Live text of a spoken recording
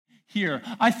here.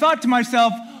 I thought to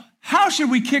myself, how should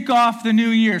we kick off the new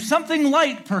year? Something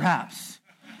light, perhaps.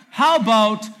 How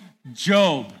about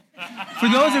Job? For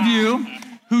those of you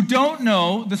who don't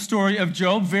know the story of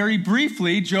Job, very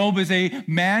briefly, Job is a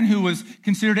man who was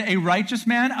considered a righteous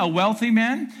man, a wealthy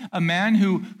man, a man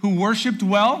who worshiped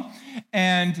well,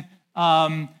 and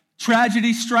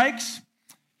tragedy strikes.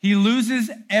 He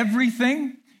loses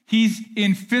everything. He's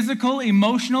in physical,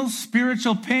 emotional,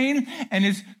 spiritual pain and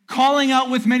is calling out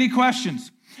with many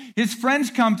questions. His friends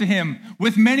come to him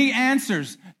with many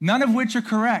answers, none of which are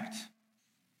correct.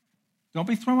 Don't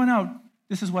be throwing out,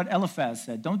 this is what Eliphaz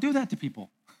said. Don't do that to people.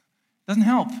 It doesn't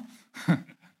help.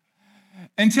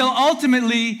 Until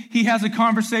ultimately he has a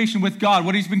conversation with God,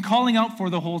 what he's been calling out for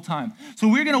the whole time. So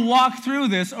we're going to walk through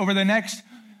this over the next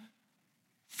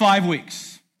 5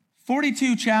 weeks.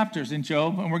 42 chapters in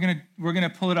Job, and we're gonna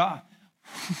pull it off.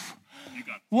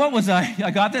 What was I?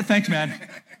 I got that? Thanks, man.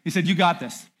 He said, you got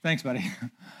this. Thanks, buddy.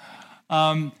 But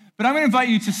I'm going to invite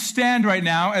you to stand right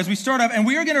now as we start off, and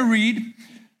we are going to read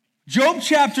Job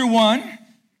chapter 1,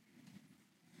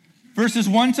 verses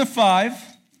 1 to 5,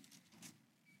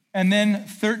 and then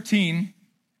 13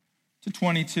 to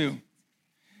 22.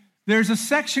 There's a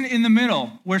section in the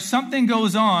middle where something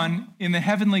goes on in the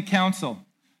heavenly council.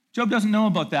 Job doesn't know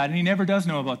about that, and he never does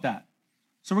know about that.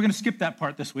 So we're going to skip that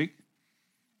part this week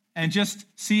and just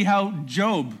see how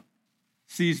Job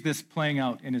sees this playing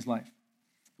out in his life.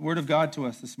 The word of God to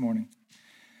us this morning.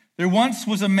 There once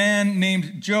was a man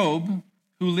named Job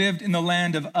who lived in the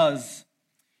land of Uz.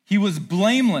 He was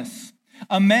blameless,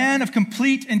 a man of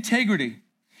complete integrity.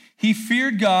 He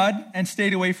feared God and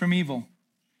stayed away from evil.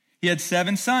 He had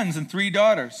 7 sons and 3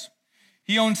 daughters.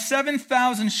 He owned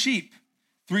 7,000 sheep,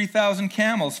 3,000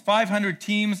 camels, 500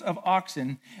 teams of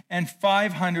oxen, and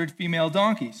 500 female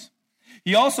donkeys.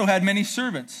 He also had many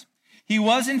servants. He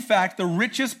was, in fact, the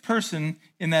richest person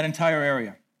in that entire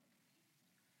area.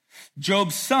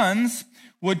 Job's sons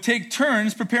would take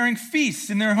turns preparing feasts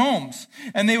in their homes,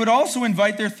 and they would also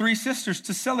invite their 3 sisters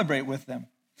to celebrate with them.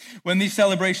 When these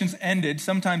celebrations ended,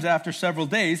 sometimes after several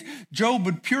days, Job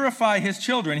would purify his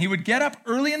children. He would get up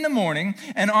early in the morning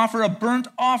and offer a burnt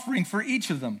offering for each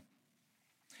of them.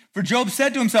 For Job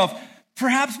said to himself,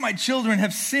 perhaps my children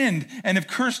have sinned and have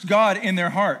cursed God in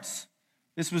their hearts.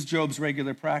 This was Job's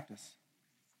regular practice.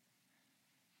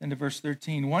 Then to verse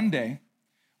 13, one day,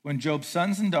 when Job's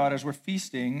sons and daughters were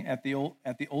feasting at the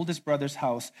oldest brother's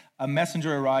house, a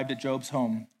messenger arrived at Job's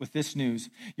home with this news.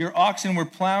 Your oxen were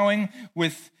plowing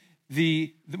with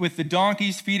the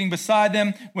donkeys feeding beside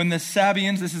them when the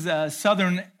Sabeans, this is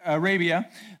southern Arabia,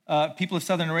 people of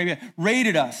southern Arabia,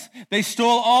 raided us. They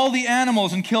stole all the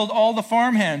animals and killed all the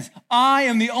farmhands. I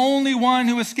am the only one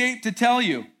who escaped to tell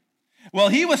you. While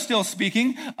he was still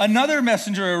speaking, another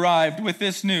messenger arrived with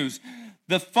this news.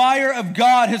 The fire of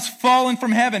God has fallen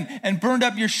from heaven and burned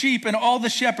up your sheep and all the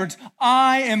shepherds.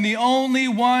 I am the only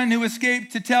one who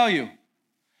escaped to tell you.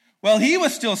 While he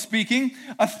was still speaking,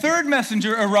 a third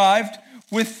messenger arrived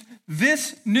with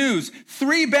this news.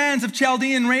 3 bands of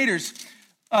Chaldean raiders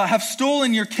have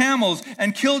stolen your camels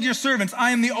and killed your servants.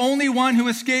 I am the only one who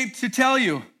escaped to tell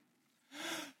you.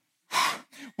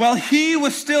 While he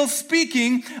was still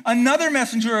speaking, another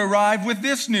messenger arrived with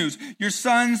this news. Your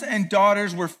sons and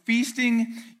daughters were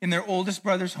feasting in their oldest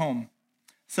brother's home.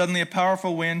 Suddenly a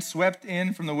powerful wind swept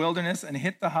in from the wilderness and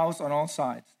hit the house on all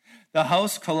sides. The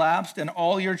house collapsed and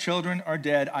all your children are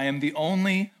dead. I am the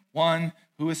only one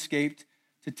who escaped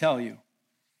to tell you.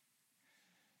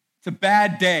 It's a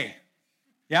bad day.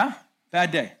 Yeah? Bad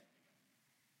day.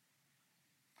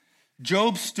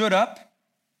 Job stood up,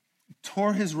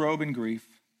 tore his robe in grief.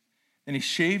 Then he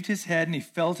shaved his head and he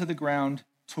fell to the ground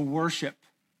to worship.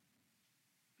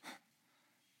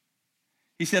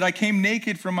 He said, I came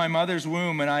naked from my mother's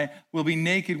womb, and I will be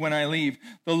naked when I leave.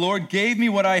 The Lord gave me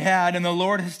what I had, and the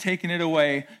Lord has taken it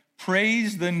away.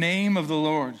 Praise the name of the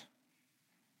Lord.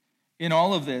 In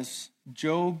all of this,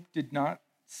 Job did not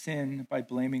sin by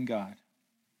blaming God.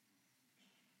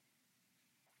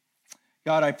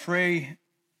 God, I pray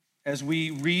as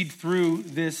we read through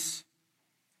this,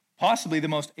 possibly the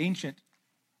most ancient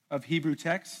of Hebrew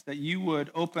texts, that you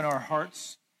would open our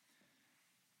hearts,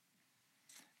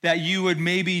 that you would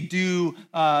maybe do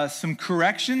some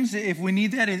corrections if we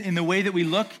need that in the way that we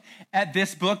look at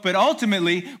this book. But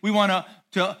ultimately, we want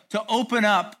to open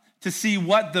up to see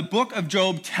what the book of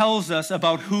Job tells us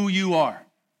about who you are,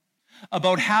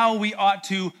 about how we ought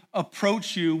to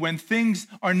approach you when things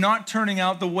are not turning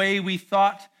out the way we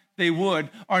thought they would,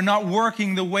 are not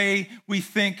working the way we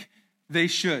think they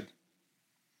should.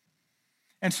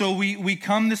 And so we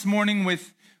come this morning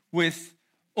with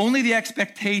only the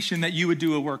expectation that you would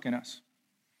do a work in us.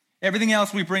 Everything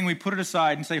else we bring, we put it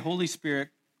aside and say, Holy Spirit,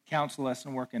 counsel us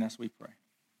and work in us, we pray.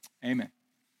 Amen.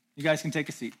 You guys can take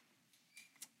a seat.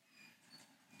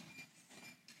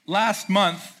 Last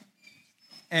month,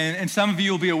 and some of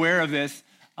you will be aware of this,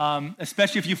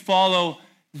 especially if you follow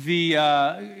the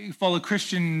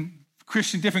Christian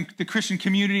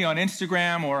community on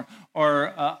Instagram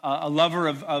or a lover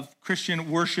of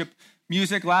Christian worship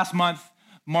music. Last month,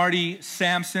 Marty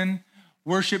Sampson,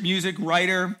 worship music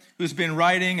writer who's been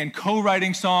writing and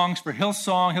co-writing songs for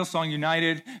Hillsong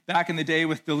United back in the day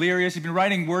with Delirious. He's been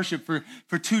writing worship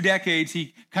for 2 decades.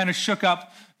 He kind of shook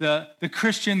up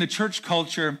the church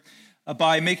culture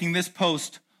by making this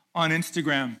post on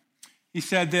Instagram. He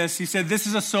said, this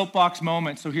is a soapbox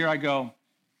moment, so here I go.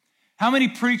 How many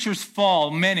preachers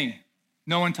fall? Many.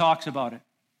 No one talks about it.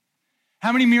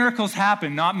 How many miracles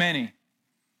happen? Not many.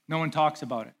 No one talks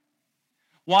about it.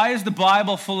 Why is the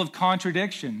Bible full of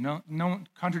contradictions? No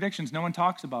contradictions. No one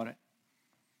talks about it.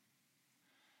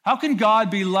 How can God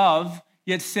be love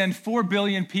yet send 4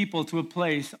 billion people to a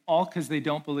place all because they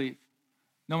don't believe?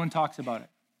 No one talks about it.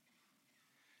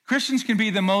 Christians can be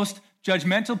the most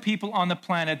judgmental people on the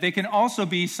planet. They can also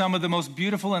be some of the most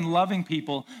beautiful and loving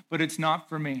people, but it's not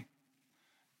for me.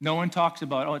 No one talks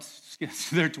about it. Oh, it's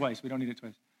there twice. We don't need it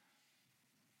twice.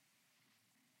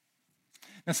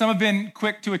 Now, some have been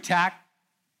quick to attack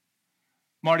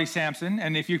Marty Sampson,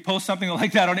 and if you post something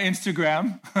like that on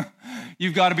Instagram,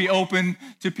 you've got to be open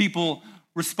to people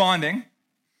responding.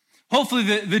 Hopefully,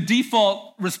 the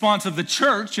default response of the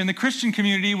church and the Christian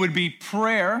community would be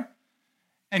prayer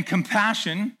and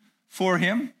compassion for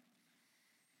him.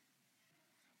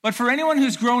 But for anyone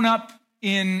who's grown up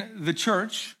in the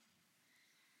church,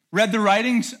 read the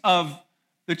writings of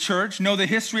the church, know the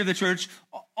history of the church,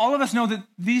 all of us know that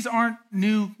these aren't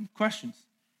new questions.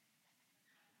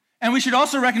 And we should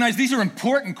also recognize these are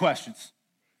important questions.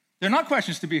 They're not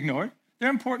questions to be ignored. They're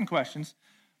important questions.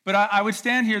 But I would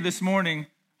stand here this morning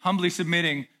humbly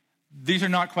submitting, these are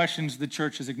not questions the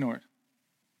church has ignored.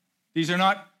 These are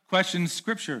not questions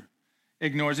Scripture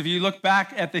ignores. If you look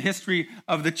back at the history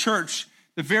of the church,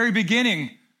 the very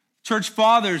beginning, church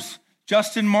fathers,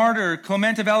 Justin Martyr,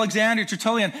 Clement of Alexandria,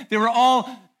 Tertullian, they were all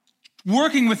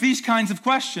working with these kinds of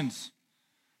questions,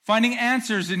 finding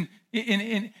answers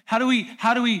in how do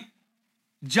we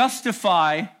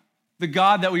justify the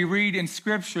God that we read in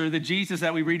Scripture, the Jesus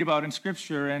that we read about in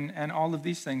Scripture, and all of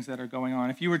these things that are going on.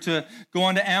 If you were to go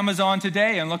onto Amazon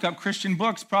today and look up Christian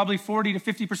books, probably 40 to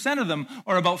 50% of them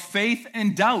are about faith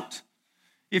and doubt.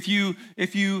 If you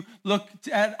look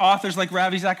at authors like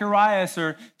Ravi Zacharias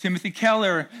or Timothy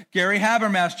Keller, Gary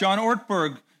Habermas, John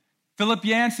Ortberg, Philip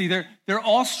Yancey, they're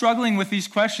all struggling with these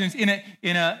questions in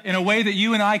a way that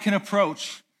you and I can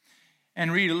approach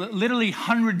and read. Literally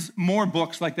hundreds more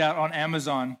books like that on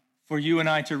Amazon for you and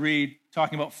I to read,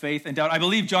 talking about faith and doubt. I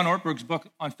believe John Ortberg's book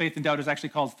on faith and doubt is actually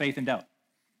called Faith and Doubt,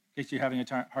 in case you're having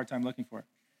a hard time looking for it.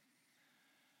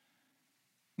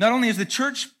 Not only has the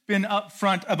church been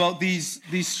upfront about these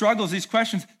struggles, these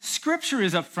questions, Scripture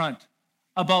is upfront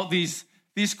about these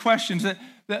questions.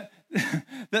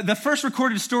 The first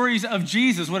recorded stories of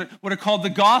Jesus, what are called the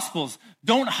Gospels,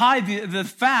 don't hide the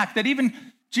fact that even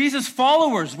Jesus'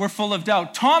 followers were full of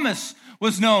doubt. Thomas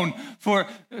was known for,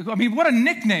 what a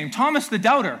nickname, Thomas the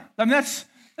Doubter.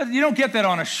 You don't get that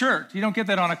on a shirt. You don't get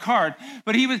that on a card.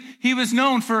 But he was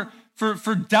known for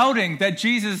doubting that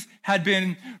Jesus had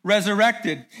been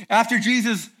resurrected. After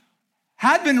Jesus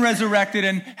had been resurrected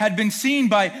and had been seen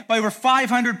by over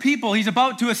 500 people, he's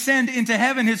about to ascend into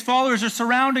heaven. His followers are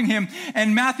surrounding him.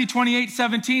 And Matthew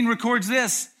 28:17 records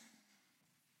this. Is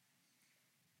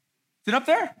it up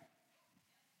there?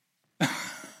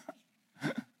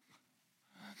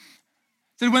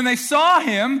 So when they saw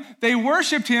him, they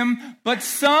worshiped him, but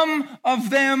some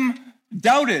of them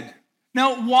doubted.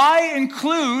 Now, why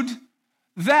include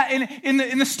that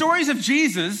in the stories of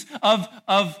Jesus, of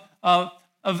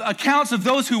accounts of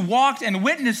those who walked and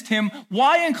witnessed him?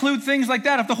 Why include things like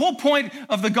that? If the whole point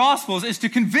of the Gospels is to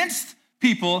convince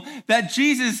people that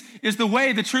Jesus is the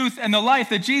way, the truth, and the life,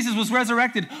 that Jesus was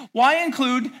resurrected, why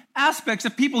include aspects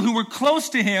of people who were close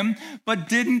to him but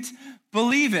didn't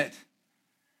believe it?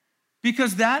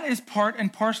 Because that is part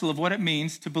and parcel of what it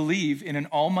means to believe in an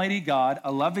almighty God,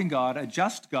 a loving God, a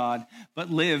just God,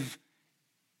 but live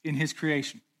in his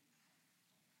creation.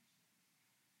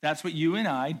 That's what you and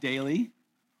I daily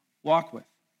walk with.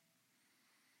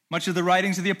 Much of the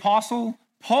writings of the Apostle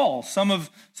Paul, some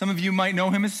of you might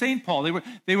know him as St. Paul.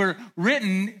 They were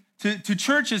written to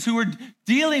churches who were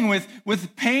dealing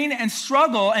with pain and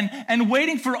struggle and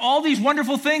waiting for all these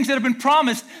wonderful things that have been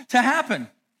promised to happen.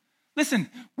 Listen,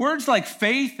 words like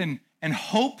faith and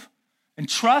hope and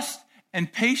trust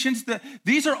and patience.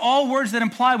 These are all words that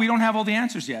imply we don't have all the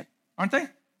answers yet, aren't they?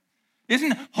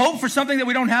 Isn't hope for something that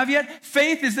we don't have yet?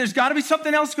 Faith is there's got to be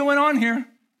something else going on here.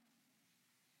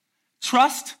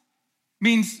 Trust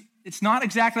means it's not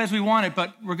exactly as we want it,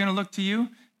 but we're going to look to you.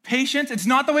 Patience, it's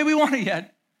not the way we want it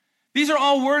yet. These are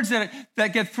all words that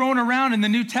get thrown around in the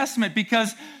New Testament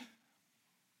because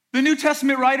the New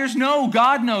Testament writers know,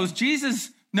 God knows, Jesus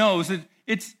knows that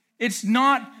it's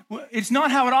not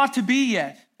how it ought to be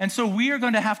yet. And so we are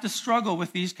going to have to struggle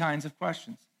with these kinds of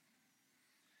questions.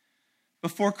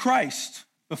 Before Christ,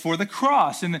 before the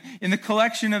cross, in the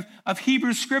collection of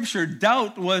Hebrew scripture,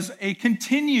 doubt was a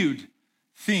continued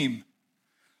theme.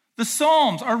 The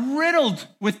Psalms are riddled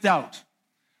with doubt,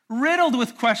 riddled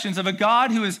with questions of a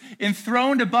God who is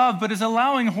enthroned above but is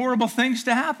allowing horrible things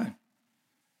to happen.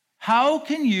 How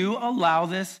can you allow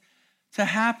this to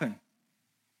happen?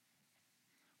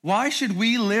 Why should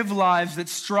we live lives that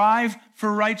strive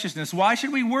for righteousness? Why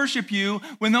should we worship you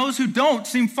when those who don't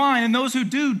seem fine and those who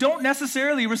do don't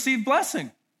necessarily receive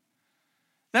blessing?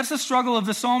 That's the struggle of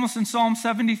the psalmist in Psalm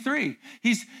 73.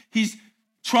 He's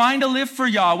trying to live for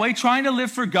Yahweh, trying to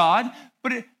live for God,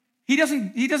 but he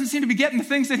doesn't seem to be getting the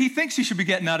things that he thinks he should be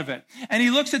getting out of it. And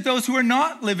he looks at those who are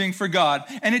not living for God,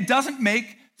 and it doesn't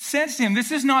make sense to him.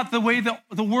 This is not the way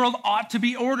the world ought to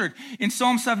be ordered. In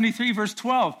Psalm 73, verse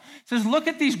 12, it says, look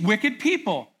at these wicked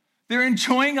people. They're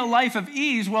enjoying a life of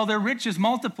ease while their riches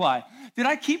multiply. Did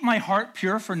I keep my heart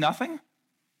pure for nothing?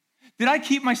 Did I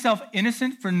keep myself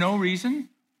innocent for no reason?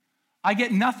 I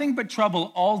get nothing but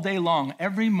trouble all day long.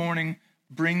 Every morning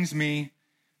brings me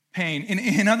pain.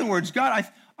 In other words, God,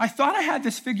 I thought I had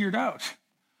this figured out.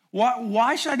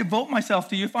 Why should I devote myself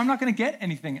to you if I'm not going to get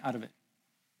anything out of it?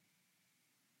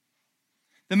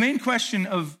 The main question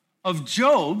of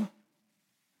Job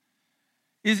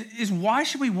is why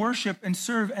should we worship and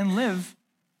serve and live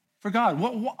for God?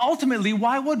 Ultimately,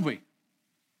 why would we?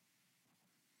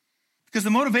 Because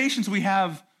the motivations we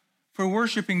have for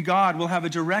worshiping God will have a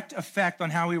direct effect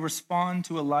on how we respond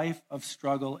to a life of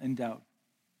struggle and doubt.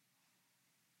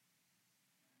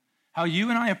 How you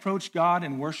and I approach God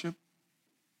in worship,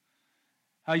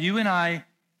 how you and I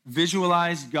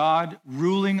visualize God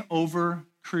ruling over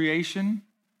creation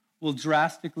will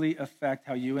drastically affect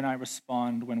how you and I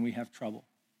respond when we have trouble,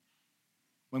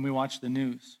 when we watch the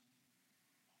news,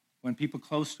 when people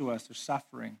close to us are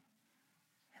suffering,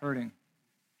 hurting.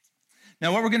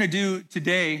 Now, what we're going to do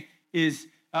today is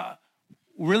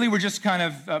really we're just kind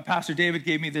of, Pastor David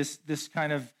gave me this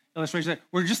kind of illustration.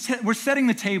 We're setting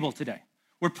the table today.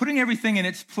 We're putting everything in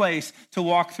its place to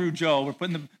walk through Job. We're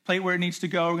putting the plate where it needs to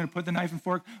go. We're going to put the knife and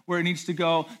fork where it needs to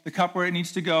go, the cup where it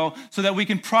needs to go, so that we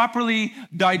can properly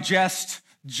digest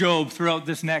Job throughout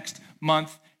this next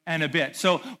month and a bit.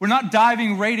 So we're not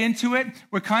diving right into it.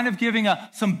 We're kind of giving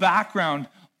some background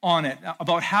on it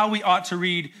about how we ought to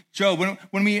read Job.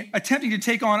 When we attempting to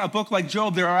take on a book like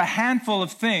Job, there are a handful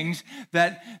of things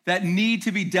that need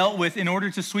to be dealt with in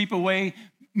order to sweep away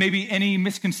maybe any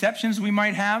misconceptions we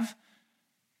might have.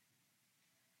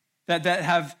 That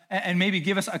have, and maybe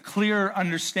give us a clearer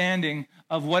understanding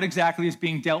of what exactly is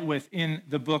being dealt with in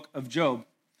the book of Job.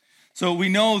 So we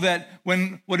know that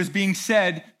when what is being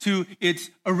said to its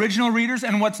original readers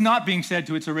and what's not being said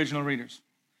to its original readers.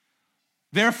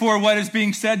 Therefore, what is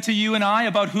being said to you and I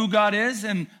about who God is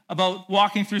and about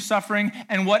walking through suffering,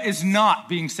 and what is not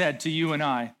being said to you and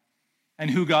I and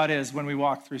who God is when we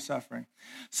walk through suffering.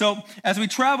 So as we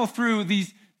travel through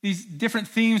these different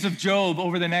themes of Job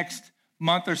over the next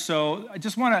month or so, I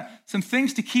just want some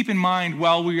things to keep in mind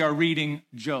while we are reading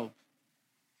Job.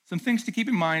 Some things to keep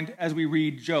in mind as we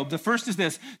read Job. The first is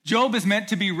this: Job is meant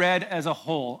to be read as a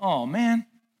whole. Oh, man.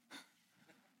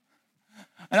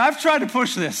 And I've tried to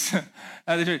push this.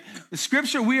 The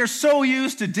scripture, we are so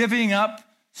used to divvying up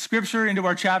scripture into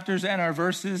our chapters and our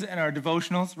verses and our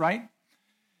devotionals, right?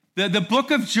 The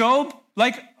book of Job,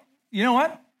 like, you know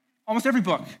what? Almost every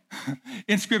book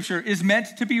in scripture is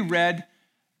meant to be read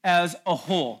as a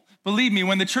whole. Believe me,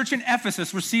 when the church in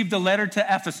Ephesus received a letter to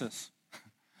Ephesus,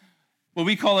 what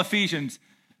we call Ephesians,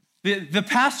 the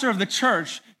pastor of the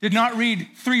church did not read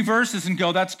 3 verses and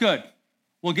go, that's good.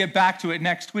 We'll get back to it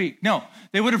next week. No,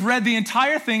 they would have read the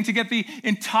entire thing to get the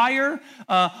entire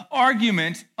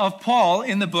argument of Paul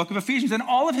in the book of Ephesians and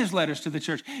all of his letters to the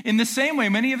church. In the same way,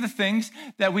 many of the things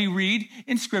that we read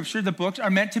in Scripture, the books, are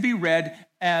meant to be read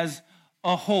as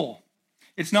a whole.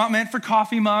 It's not meant for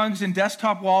coffee mugs and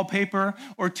desktop wallpaper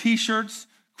or T-shirts,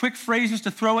 quick phrases to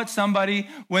throw at somebody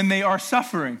when they are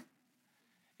suffering.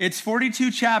 It's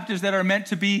 42 chapters that are meant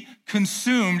to be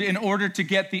consumed in order to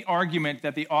get the argument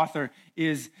that the author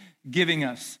is giving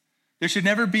us. There should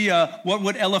never be a, what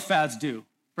would Eliphaz do?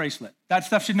 bracelet. That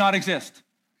stuff should not exist.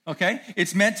 Okay?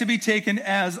 It's meant to be taken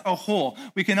as a whole.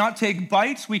 We cannot take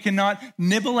bites. We cannot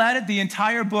nibble at it. The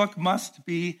entire book must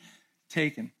be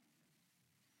taken.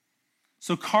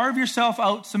 So carve yourself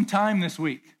out some time this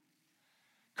week.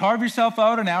 Carve yourself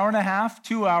out an hour and a half,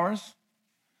 2 hours.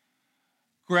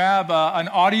 Grab an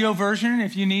audio version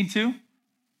if you need to.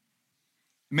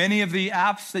 Many of the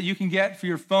apps that you can get for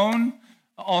your phone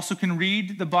also can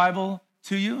read the Bible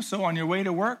to you. So on your way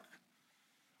to work,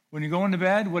 when you're going to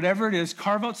bed, whatever it is,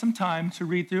 carve out some time to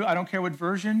read through. I don't care what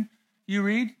version you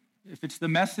read, if it's the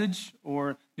Message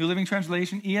or New Living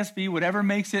Translation, ESV, whatever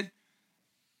makes it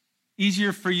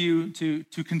easier for you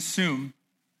to consume.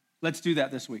 Let's do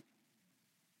that this week.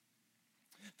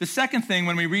 The second thing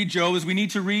when we read Job is we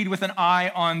need to read with an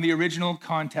eye on the original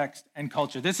context and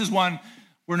culture. This is one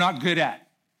we're not good at.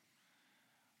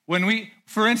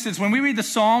 For instance, when we read the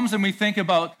Psalms and we think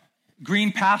about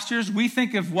green pastures, we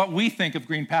think of what we think of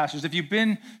green pastures. If you've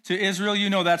been to Israel, you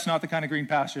know that's not the kind of green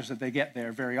pastures that they get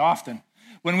there very often.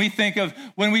 When we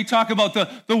talk about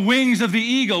the wings of the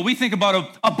eagle, we think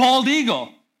about a bald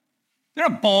eagle. There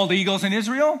are bald eagles in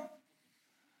Israel.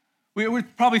 We're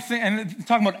probably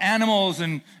talking about animals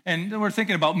and we're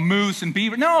thinking about moose and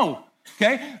beaver. No,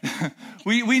 okay?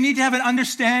 We need to have an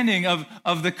understanding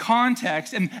of the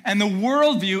context and the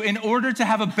worldview in order to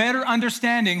have a better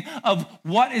understanding of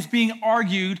what is being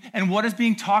argued and what is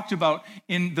being talked about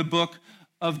in the book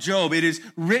of Job. It is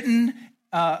written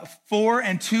for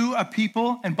and to a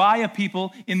people and by a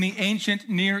people in the ancient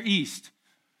Near East.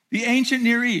 The ancient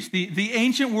Near East, the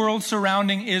ancient world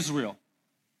surrounding Israel.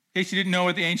 In case you didn't know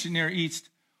what the ancient Near East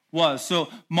was. So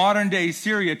modern day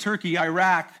Syria, Turkey,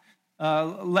 Iraq,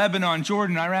 Lebanon,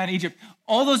 Jordan, Iran, Egypt,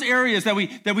 all those areas that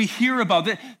we hear about,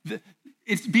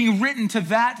 it's being written to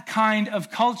that kind of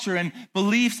culture and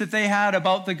beliefs that they had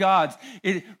about the gods.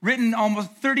 It written around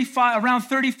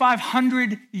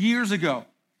 3,500 years ago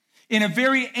in a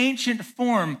very ancient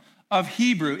form of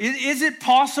Hebrew. Is it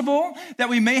possible that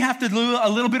we may have to do a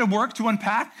little bit of work to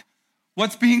unpack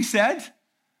what's being said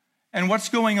and what's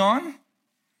going on?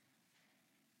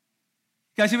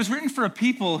 Guys, it was written for a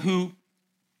people who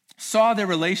saw their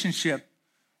relationship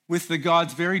with the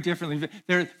gods very differently.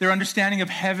 Their understanding of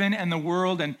heaven and the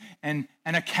world and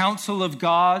a council of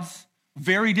gods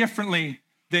very differently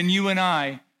than you and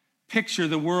I picture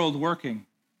the world working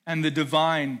and the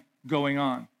divine going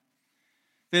on.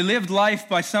 They lived life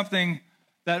by something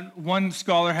that one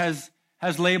scholar has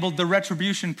labeled the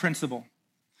retribution principle.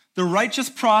 The righteous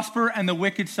prosper and the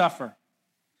wicked suffer.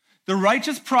 The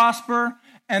righteous prosper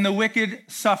and the wicked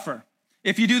suffer.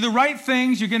 If you do the right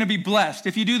things, you're going to be blessed.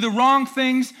 If you do the wrong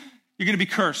things, you're going to be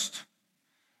cursed.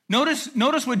 Notice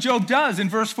what Job does in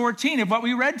verse 14 of what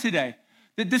we read today.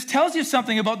 That this tells you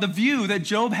something about the view that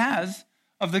Job has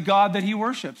of the God that he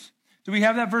worships. Do we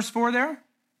have that verse 4 there?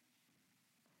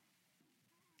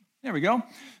 There we go.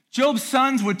 Job's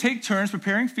sons would take turns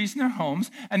preparing feasts in their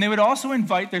homes, and they would also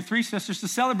invite their 3 sisters to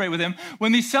celebrate with him.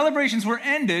 When these celebrations were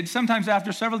ended, sometimes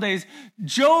after several days,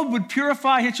 Job would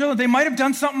purify his children. They might have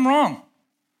done something wrong.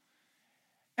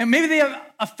 And maybe they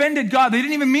offended God. They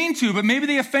didn't even mean to, but maybe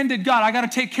they offended God. I got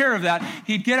to take care of that.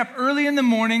 He'd get up early in the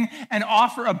morning and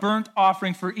offer a burnt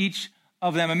offering for each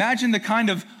of them. Imagine the kind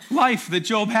of life that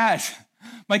Job has.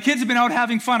 My kids have been out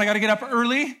having fun. I got to get up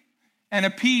early and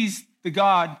appease the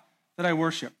God that I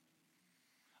worship.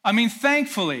 I mean,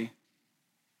 thankfully,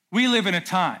 we live in a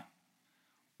time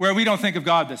where we don't think of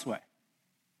God this way.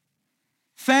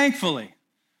 Thankfully,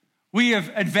 we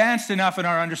have advanced enough in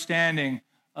our understanding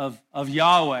of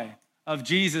Yahweh, of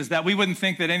Jesus, that we wouldn't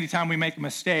think that anytime we make a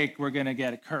mistake, we're going to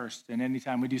get cursed, and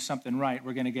anytime we do something right,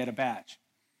 we're going to get a badge.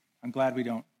 I'm glad we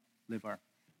don't live our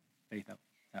faith up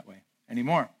that way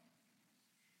anymore.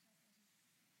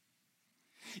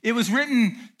 It was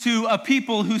written to a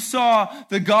people who saw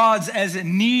the gods as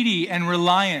needy and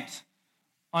reliant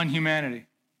on humanity.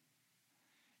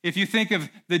 If you think of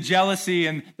the jealousy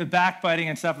and the backbiting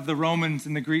and stuff of the Romans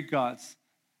and the Greek gods,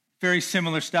 very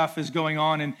similar stuff is going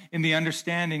on in the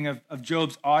understanding of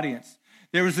Job's audience.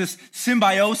 There was this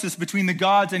symbiosis between the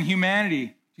gods and humanity.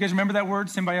 Do you guys remember that word,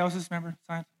 symbiosis? Remember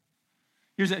science?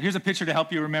 Here's a picture to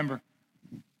help you remember.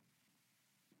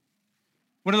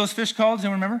 What are those fish called? Does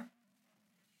anyone remember?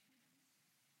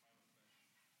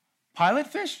 Pilot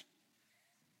fish?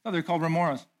 Oh, they're called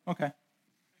remoras. Okay.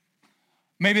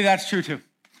 Maybe that's true too.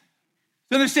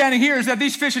 The understanding here is that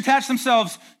these fish attach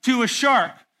themselves to a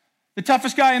shark, the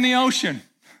toughest guy in the ocean,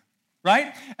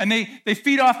 right? And they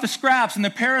feed off the scraps and the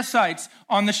parasites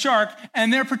on the shark,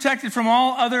 and they're protected from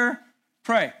all other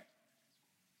predators.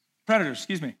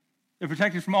 They're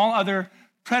protected from all other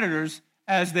predators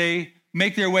as they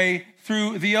make their way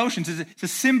through the oceans. It's a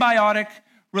symbiotic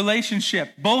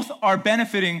relationship. Both are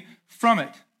benefiting from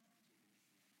it.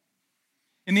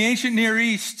 In the ancient Near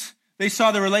East, they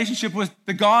saw the relationship with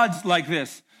the gods like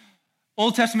this.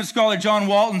 Old Testament scholar John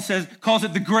Walton calls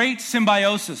it the great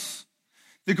symbiosis.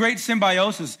 The great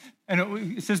symbiosis.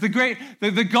 And it says the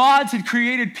gods had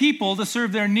created people to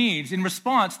serve their needs. In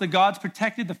response, the gods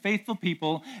protected the faithful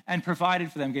people and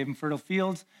provided for them, gave them fertile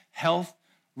fields, health,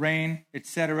 rain,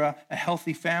 etc., a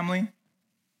healthy family.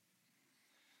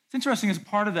 It's interesting, as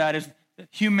part of that is that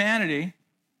humanity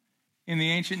in the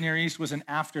ancient Near East was an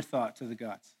afterthought to the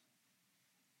gods.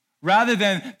 Rather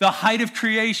than the height of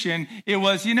creation, it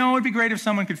was, it'd be great if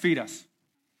someone could feed us.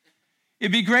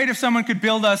 It'd be great if someone could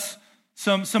build us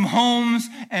some homes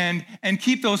and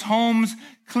keep those homes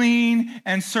clean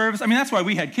and service. I mean, that's why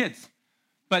we had kids.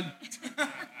 But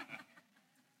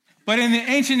in the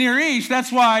ancient Near East,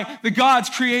 that's why the gods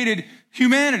created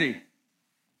humanity.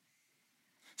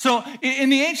 So in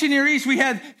the ancient Near East, we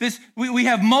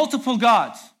have multiple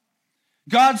gods.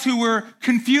 Gods who were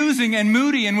confusing and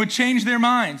moody and would change their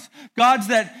minds. Gods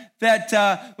that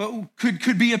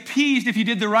could be appeased if you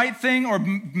did the right thing or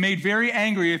made very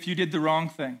angry if you did the wrong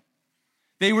thing.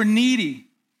 They were needy.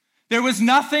 There was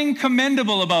nothing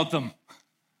commendable about them.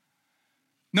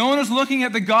 No one was looking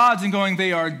at the gods and going,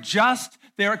 they are just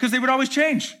there, because they would always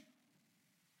change.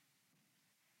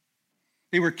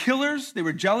 They were killers. They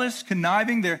were jealous,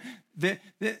 conniving.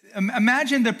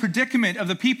 Imagine the predicament of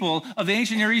the people of the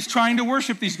ancient Near East trying to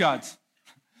worship these gods,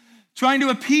 trying to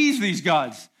appease these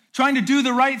gods, trying to do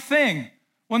the right thing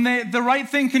when the right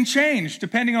thing can change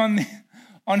depending on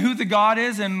who the god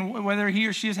is and whether he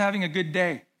or she is having a good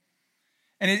day.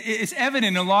 And it's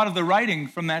evident in a lot of the writing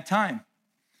from that time.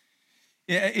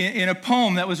 In a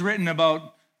poem that was written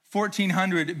about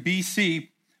 1400 BC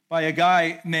by a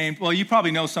guy named, well, you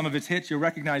probably know some of his hits. You'll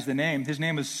recognize the name. His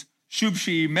name is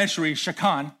Shubshi-Meshri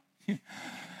Shakan.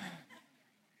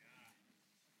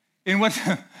 In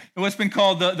what's been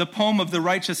called the poem of the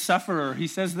righteous sufferer, he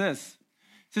says this.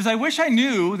 He says, I wish I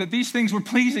knew that these things were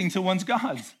pleasing to one's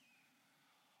gods.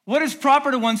 What is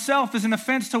proper to oneself is an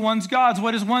offense to one's gods.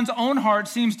 What is one's own heart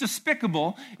seems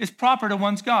despicable is proper to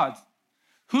one's gods.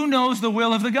 Who knows the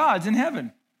will of the gods in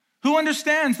heaven? Who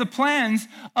understands the plans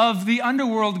of the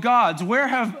underworld gods? Where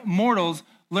have mortals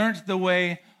learnt the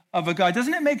way of a God?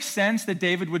 Doesn't it make sense that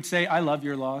David would say, I love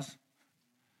your laws?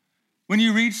 When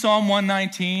you read Psalm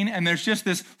 119 and there's just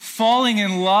this falling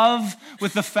in love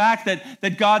with the fact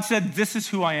that God said, this is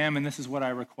who I am and this is what I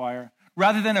require.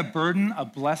 Rather than a burden, a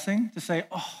blessing to say,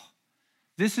 oh,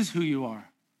 this is who you are.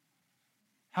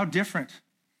 How different.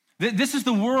 This is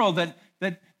the world that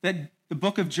the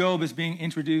book of Job is being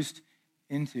introduced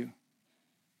into.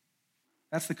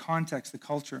 That's the context, the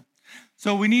culture.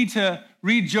 So we need to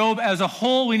read Job as a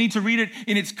whole. We need to read it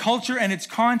in its culture and its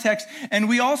context. And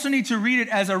we also need to read it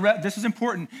as this is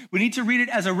important. We need to read it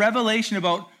as a revelation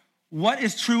about what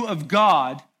is true of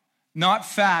God, not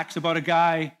facts about a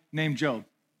guy named Job.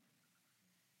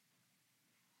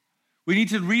 We need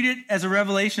to read it as a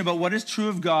revelation about what is true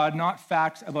of God, not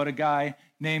facts about a guy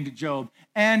named Job.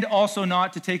 And also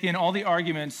not to take in all the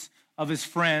arguments of his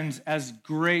friends as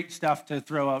great stuff to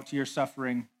throw out to your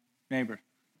suffering neighbor.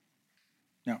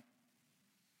 No.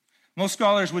 Most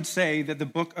scholars would say that the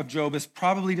book of Job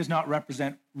probably does not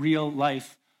represent real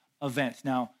life events.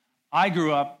 Now, I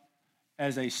grew up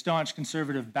as a staunch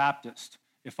conservative Baptist.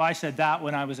 If I said that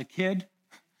when I was a kid,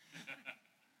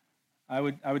 I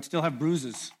would still have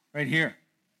bruises right here.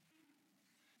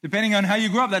 Depending on how you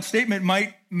grew up, that statement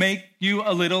might make you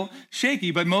a little shaky.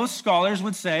 But most scholars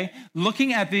would say,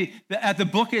 looking at the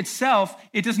book itself,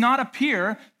 it does not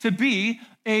appear to be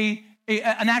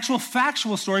an actual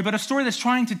factual story, but a story that's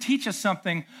trying to teach us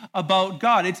something about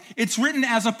God. It's written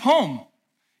as a poem.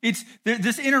 It's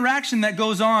this interaction that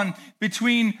goes on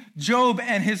between Job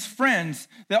and his friends,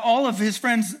 that all of his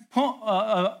friends'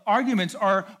 arguments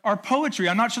are poetry.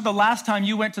 I'm not sure the last time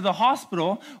you went to the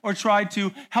hospital or tried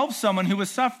to help someone who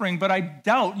was suffering, but I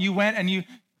doubt you went and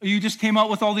you just came out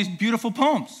with all these beautiful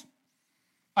poems.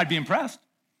 I'd be impressed.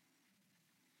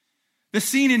 The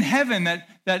scene in heaven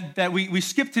that we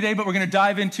skipped today, but we're going to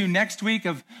dive into next week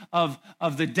of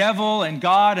the devil and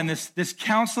God and this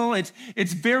council.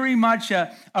 It's very much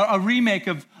a remake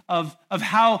of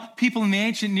how people in the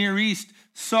ancient Near East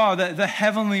saw the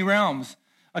heavenly realms,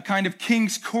 a kind of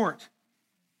king's court.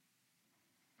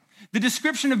 The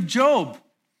description of Job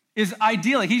is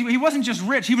idyllic. He wasn't just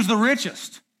rich; he was the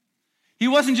richest. He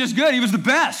wasn't just good; he was the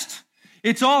best.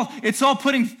 It's all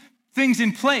putting things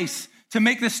in place to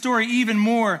make this story even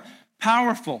more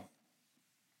powerful.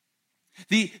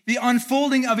 The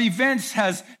unfolding of events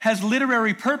has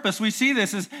literary purpose. We see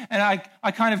this and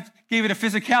I kind of gave it a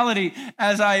physicality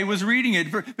as I was reading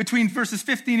it. Between verses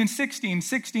 15 and 16,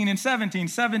 16 and 17,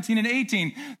 17 and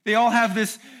 18, they all have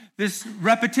this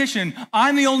repetition.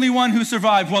 I'm the only one who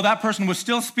survived. Well, that person was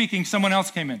still speaking. Someone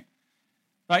else came in,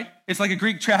 right? It's like a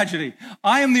Greek tragedy.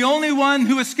 I am the only one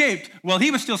who escaped. Well,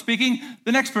 he was still speaking.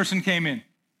 The next person came in.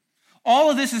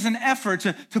 All of this is an effort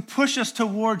to push us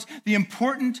towards the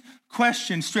important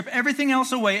question, strip everything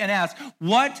else away and ask,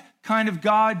 what kind of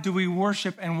God do we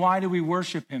worship and why do we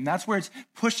worship him? That's where it's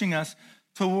pushing us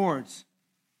towards.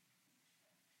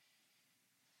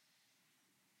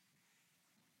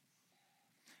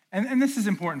 And this is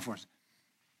important for us.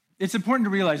 It's important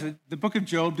to realize that the book of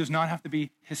Job does not have to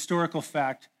be historical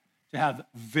fact to have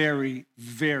very,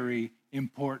 very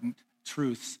important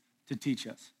truths to teach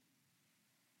us.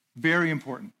 Very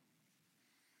important.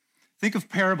 Think of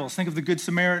parables. Think of the Good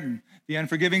Samaritan, the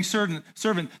unforgiving servant,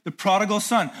 the prodigal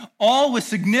son, all with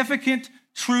significant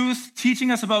truth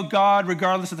teaching us about God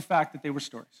regardless of the fact that they were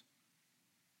stories.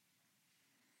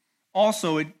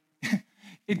 Also,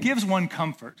 it gives one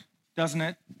comfort, doesn't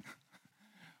it?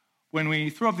 When we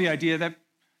throw up the idea that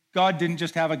God didn't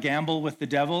just have a gamble with the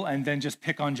devil and then just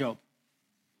pick on Job.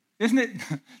 Doesn't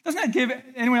that give,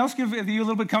 anyone else give you a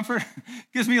little bit of comfort?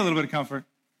 Gives me a little bit of comfort.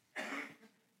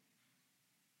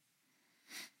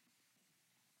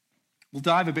 We'll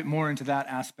dive a bit more into that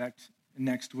aspect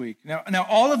next week. Now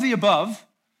all of the above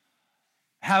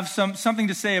have something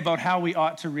to say about how we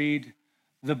ought to read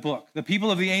the book. The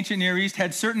people of the ancient Near East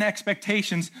had certain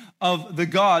expectations of the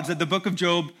gods that the book of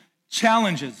Job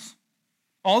challenges.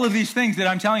 All of these things that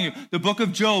I'm telling you, the book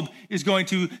of Job is going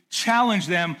to challenge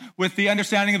them with the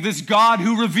understanding of this God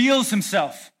who reveals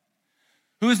himself,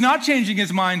 who is not changing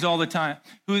his minds all the time,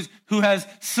 who has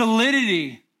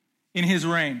solidity in his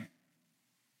reign.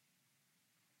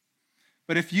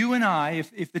 But if you and I,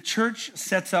 if the church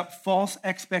sets up false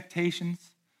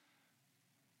expectations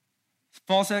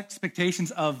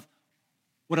of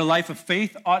what a life of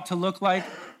faith ought to look like,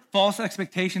 false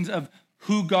expectations of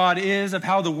who God is, of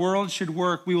how the world should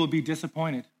work, we will be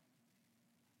disappointed.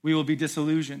 We will be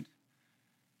disillusioned.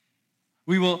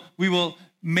 We will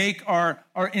make our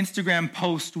Instagram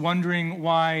post wondering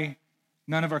why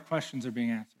none of our questions are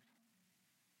being answered.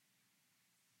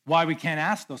 Why we can't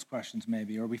ask those questions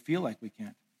maybe, or we feel like we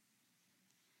can't.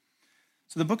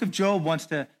 So the book of Job wants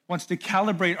to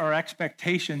calibrate our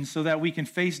expectations so that we can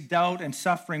face doubt and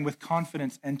suffering with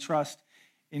confidence and trust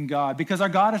in God. Because our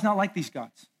God is not like these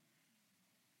gods.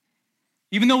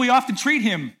 Even though we often treat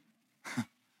him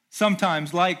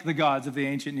sometimes like the gods of the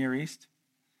ancient Near East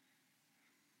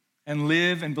and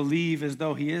live and believe as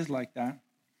though he is like that.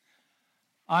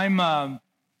 I'm not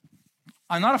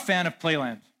a fan of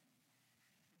Playland.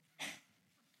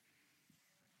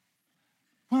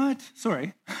 What?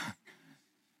 Sorry.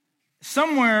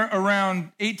 Somewhere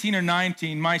around 18 or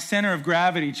 19, my center of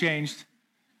gravity changed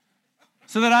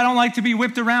so that I don't like to be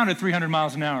whipped around at 300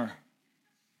 miles an hour.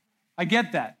 I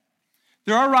get that.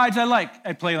 There are rides I like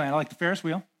at Playland. I like the Ferris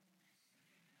wheel.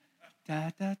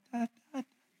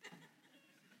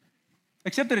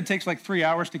 Except that it takes like 3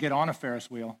 hours to get on a Ferris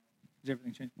wheel. Does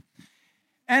everything change?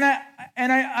 And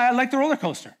I like the roller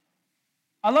coaster.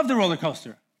 I love the roller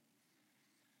coaster.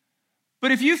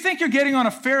 But if you think you're getting on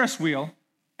a Ferris wheel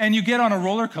and you get on a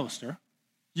roller coaster,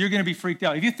 you're going to be freaked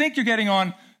out. If you think you're getting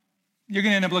on, you're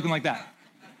going to end up looking like that.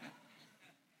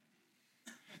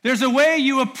 There's a way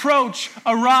you approach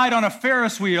a ride on a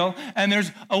Ferris wheel, and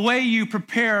there's a way you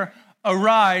prepare a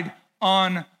ride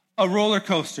on a roller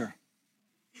coaster.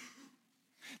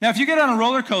 Now, if you get on a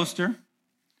roller coaster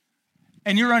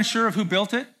and you're unsure of who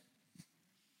built it,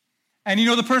 and you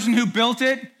know the person who built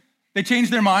it, they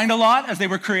changed their mind a lot as they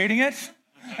were creating it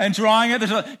and drawing it.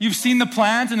 You've seen the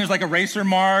plans, and there's like eraser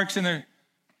marks, and they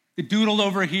doodled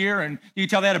over here, and you can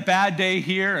tell they had a bad day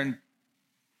here, and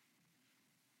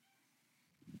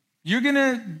you're going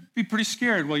to be pretty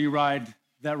scared while you ride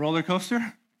that roller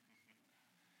coaster.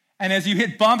 And as you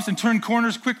hit bumps and turn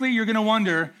corners quickly, you're going to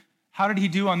wonder, how did he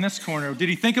do on this corner? Did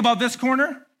he think about this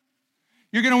corner?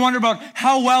 You're going to wonder about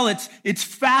how well it's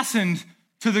fastened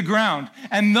to the ground.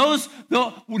 And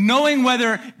knowing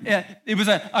whether it was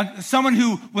someone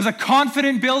who was a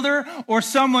confident builder or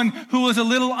someone who was a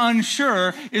little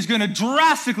unsure is going to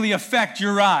drastically affect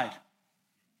your ride.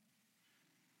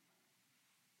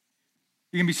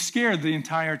 You're going to be scared the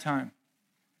entire time.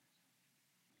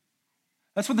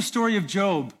 That's what the story of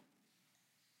Job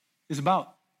is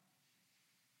about.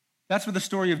 That's what the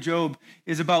story of Job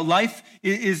is about. Life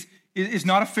is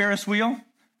not a Ferris wheel.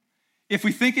 If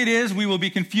we think it is, we will be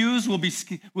confused, we'll be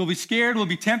scared, we'll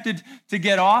be tempted to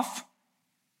get off.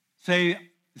 say,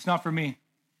 it's not for me.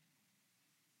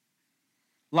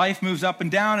 Life moves up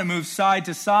and down. It moves side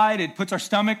to side. It puts our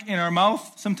stomach in our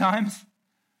mouth sometimes.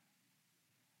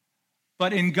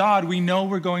 But in God, we know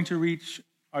we're going to reach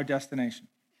our destination.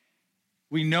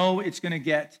 We know it's going to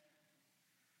get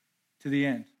to the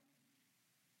end.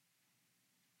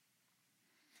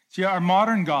 See, our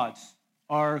modern gods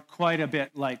are quite a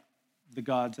bit like the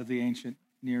gods of the ancient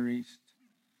Near East.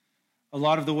 A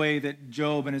lot of the way that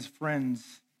Job and his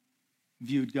friends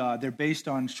viewed God, they're based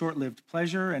on short-lived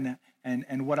pleasure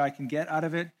and what I can get out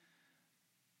of it,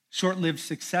 short-lived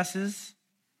successes.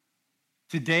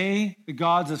 Today, the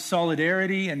gods of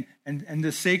solidarity and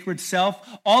the sacred self,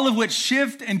 all of which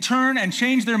shift and turn and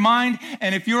change their mind,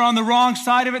 and if you're on the wrong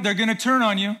side of it, they're going to turn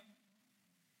on you.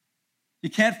 You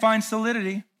can't find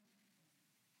solidity.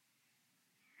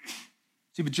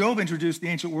 See, but Job introduced the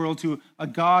ancient world to a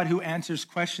God who answers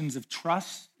questions of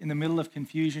trust in the middle of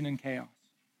confusion and chaos.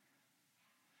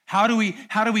 How do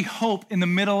we hope in the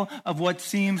middle of what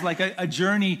seems like a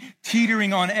journey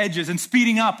teetering on edges and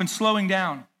speeding up and slowing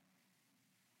down?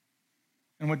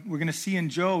 And what we're going to see in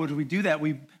Job, as we do that,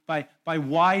 by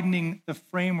widening the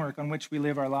framework on which we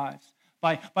live our lives,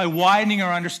 by widening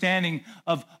our understanding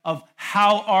of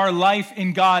how our life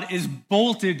in God is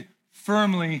bolted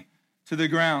firmly to the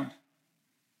ground.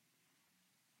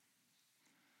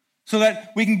 So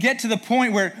that we can get to the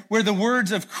point where the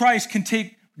words of Christ can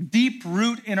take deep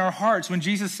root in our hearts. When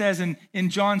Jesus says in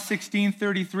John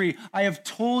 16:33, I have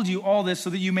told you all this so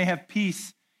that you may have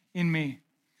peace in me.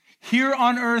 Here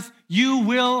on earth, you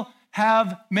will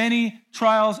have many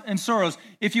trials and sorrows.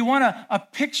 If you want a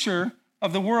picture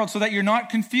of the world so that you're not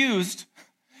confused,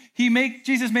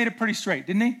 Jesus made it pretty straight,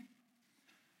 didn't he?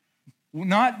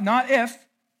 Not if.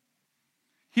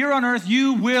 Here on earth,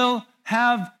 you will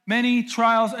have many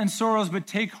trials and sorrows, but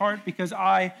take heart because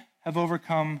I have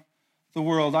overcome the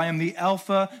world. I am the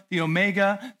Alpha, the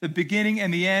Omega, the beginning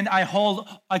and the end.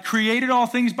 I created all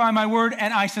things by my word,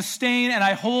 and I sustain and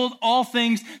I hold all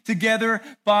things together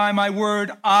by my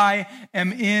word. I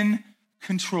am in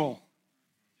control.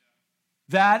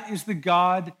 That is the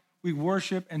God we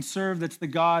worship and serve. That's the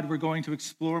God we're going to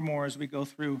explore more as we go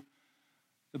through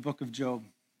the book of Job.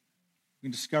 We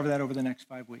can discover that over the next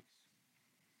 5 weeks.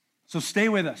 So stay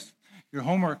with us. Your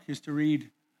homework is to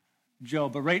read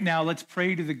Job. But right now, let's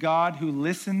pray to the God who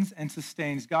listens and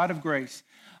sustains, God of grace.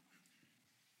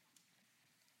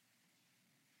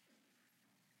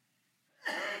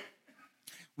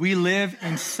 We live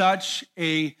in such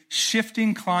a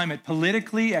shifting climate,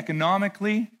 politically,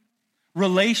 economically,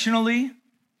 relationally,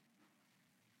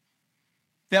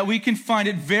 that we can find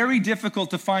it very difficult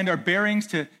to find our bearings,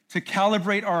 to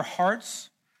calibrate our hearts.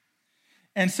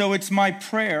 And so it's my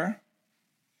prayer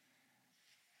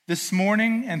this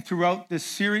morning and throughout this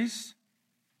series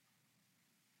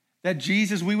that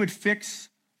Jesus, we would fix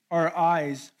our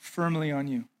eyes firmly on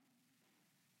you,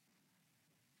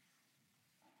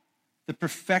 the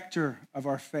perfecter of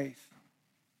our faith,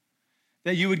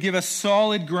 that you would give us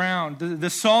solid ground, the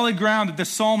solid ground that the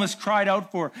psalmist cried out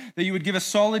for, that you would give us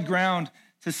solid ground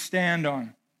to stand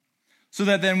on. So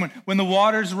that then when the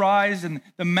waters rise and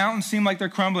the mountains seem like they're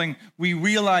crumbling, we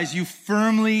realize you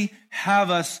firmly have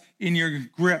us in your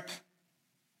grip.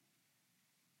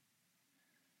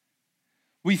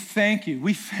 We thank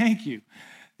you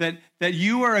that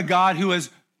you are a God who has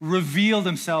revealed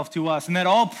himself to us, and that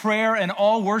all prayer and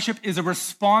all worship is a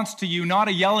response to you, not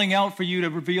a yelling out for you to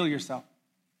reveal yourself.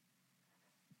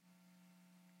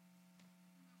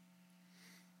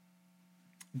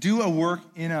 Do a work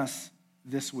in us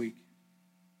this week.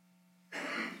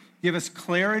 Give us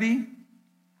clarity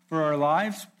for our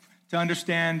lives to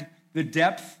understand the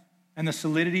depth and the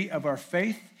solidity of our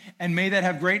faith, and may that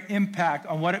have great impact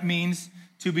on what it means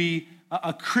to be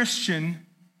a Christian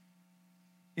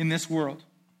in this world,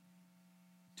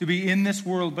 to be in this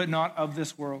world but not of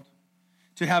this world,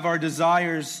 to have our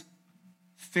desires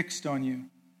fixed on you,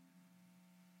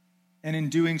 and in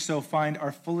doing so find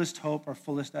our fullest hope, our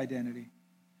fullest identity.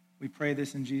 We pray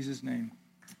this in Jesus' name.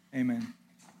 Amen.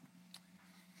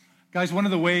 Guys, one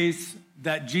of the ways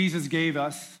that Jesus gave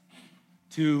us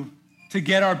to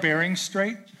get our bearings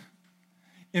straight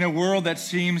in a world that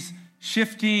seems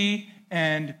shifty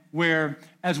and where,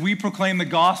 as we proclaim the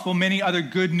gospel, many other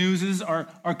good newses are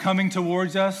coming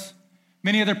towards us.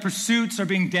 Many other pursuits are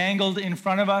being dangled in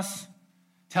front of us,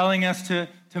 telling us to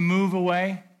move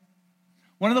away.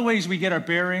 One of the ways we get our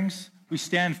bearings, we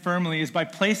stand firmly, is by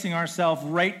placing ourselves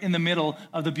right in the middle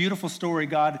of the beautiful story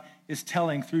God is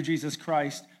telling through Jesus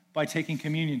Christ by taking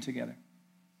communion together.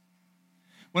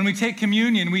 When we take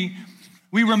communion, we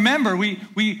remember,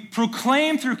 we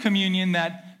proclaim through communion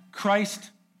that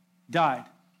Christ died.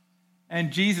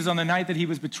 And Jesus, on the night that he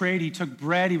was betrayed, he took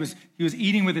bread. He was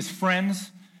eating with his friends.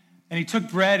 And he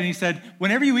took bread and he said,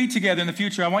 whenever you eat together in the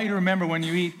future, I want you to remember when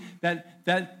you eat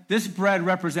that this bread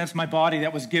represents my body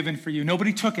that was given for you.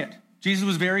 Nobody took it. Jesus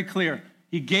was very clear.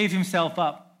 He gave himself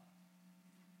up.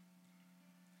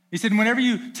 He said, whenever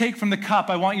you take from the cup,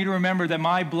 I want you to remember that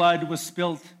my blood was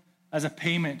spilt as a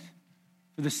payment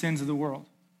for the sins of the world.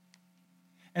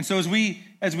 And so as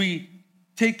we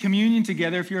take communion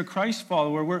together, if you're a Christ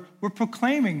follower, we're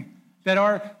proclaiming that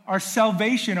our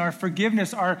salvation, our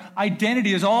forgiveness, our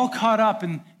identity is all caught up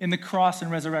in the cross and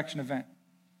resurrection event.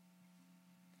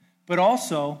 But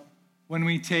also, when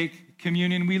we take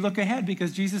communion, we look ahead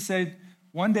because Jesus said,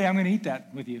 one day I'm going to eat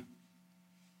that with you.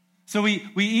 So we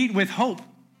eat with hope.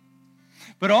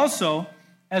 But also,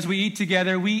 as we eat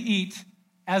together, we eat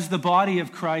as the body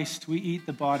of Christ. We eat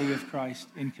the body of Christ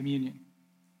in communion.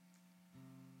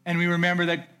 And we remember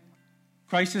that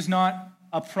Christ is not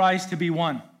a prize to be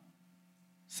won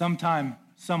sometime,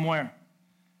 somewhere.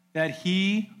 That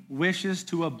he wishes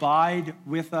to abide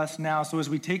with us now. So as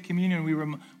we take communion,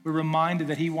 we're reminded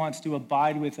that he wants to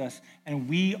abide with us. And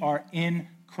we are in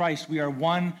Christ. We are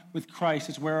one with Christ.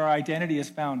 It's where our identity is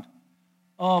found.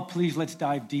 Oh, please, let's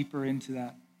dive deeper into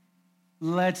that.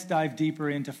 Let's dive deeper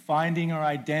into finding our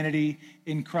identity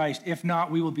in Christ. If not,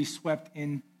 we will be swept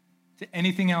into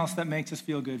anything else that makes us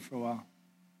feel good for a while.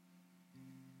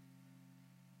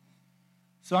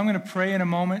 So I'm going to pray in a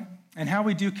moment. And how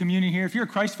we do communion here, if you're a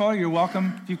Christ follower, you're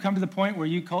welcome. If you come to the point where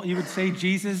you would say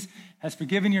Jesus has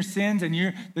forgiven your sins and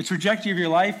the trajectory of your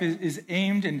life is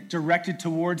aimed and directed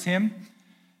towards him,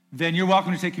 then you're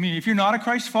welcome to take communion. If you're not a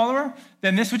Christ follower,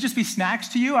 then this would just be snacks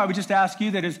to you. I would just ask you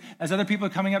that as other people are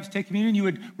coming up to take communion, you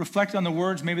would reflect on the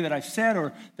words maybe that I've said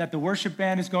or that the worship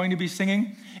band is going to be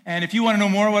singing. And if you want to know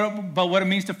more about what it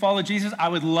means to follow Jesus, I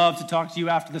would love to talk to you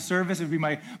after the service. It would be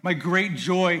my great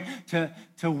joy to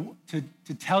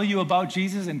tell you about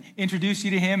Jesus and introduce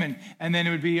you to him. And then it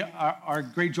would be our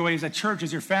great joy as a church,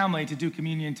 as your family, to do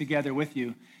communion together with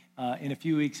you in a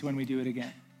few weeks when we do it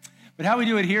again. But how we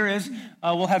do it here is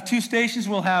we'll have two stations.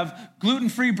 We'll have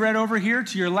gluten-free bread over here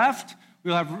to your left.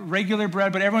 We'll have regular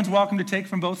bread, but everyone's welcome to take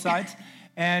from both sides.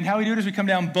 And how we do it is we come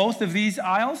down both of these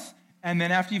aisles, and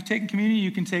then after you've taken communion,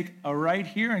 you can take a right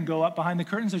here and go up behind the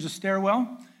curtains. There's a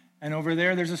stairwell, and over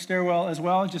there's a stairwell as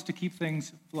well, just to keep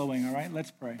things flowing, all right? Let's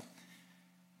pray.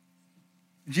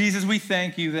 Jesus, we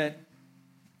thank you that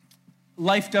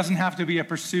life doesn't have to be a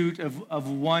pursuit of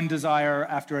one desire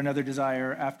after another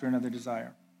desire after another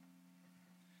desire.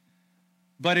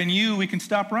 But in you, we can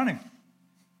stop running.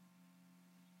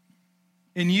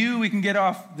 In you, we can get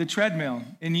off the treadmill.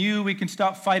 In you, we can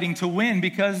stop fighting to win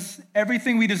because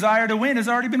everything we desire to win has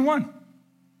already been won.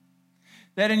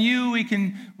 That in you, we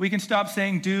can stop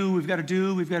saying, we've got to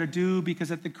do,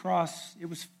 because at the cross, it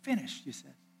was finished, you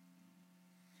said.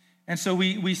 And so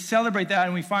we celebrate that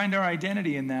and we find our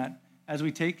identity in that as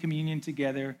we take communion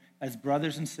together as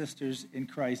brothers and sisters in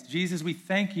Christ. Jesus, we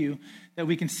thank you that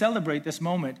we can celebrate this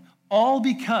moment all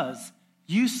because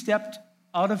you stepped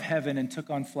out of heaven and took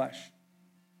on flesh.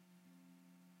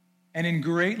 And in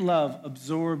great love,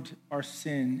 absorbed our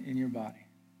sin in your body.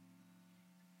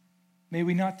 May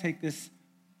we not take this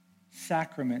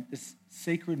sacrament, this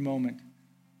sacred moment,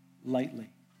 lightly.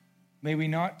 May we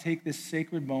not take this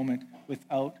sacred moment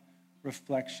without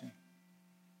reflection.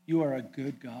 You are a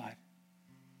good God.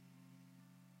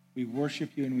 We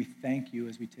worship you and we thank you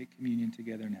as we take communion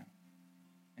together now.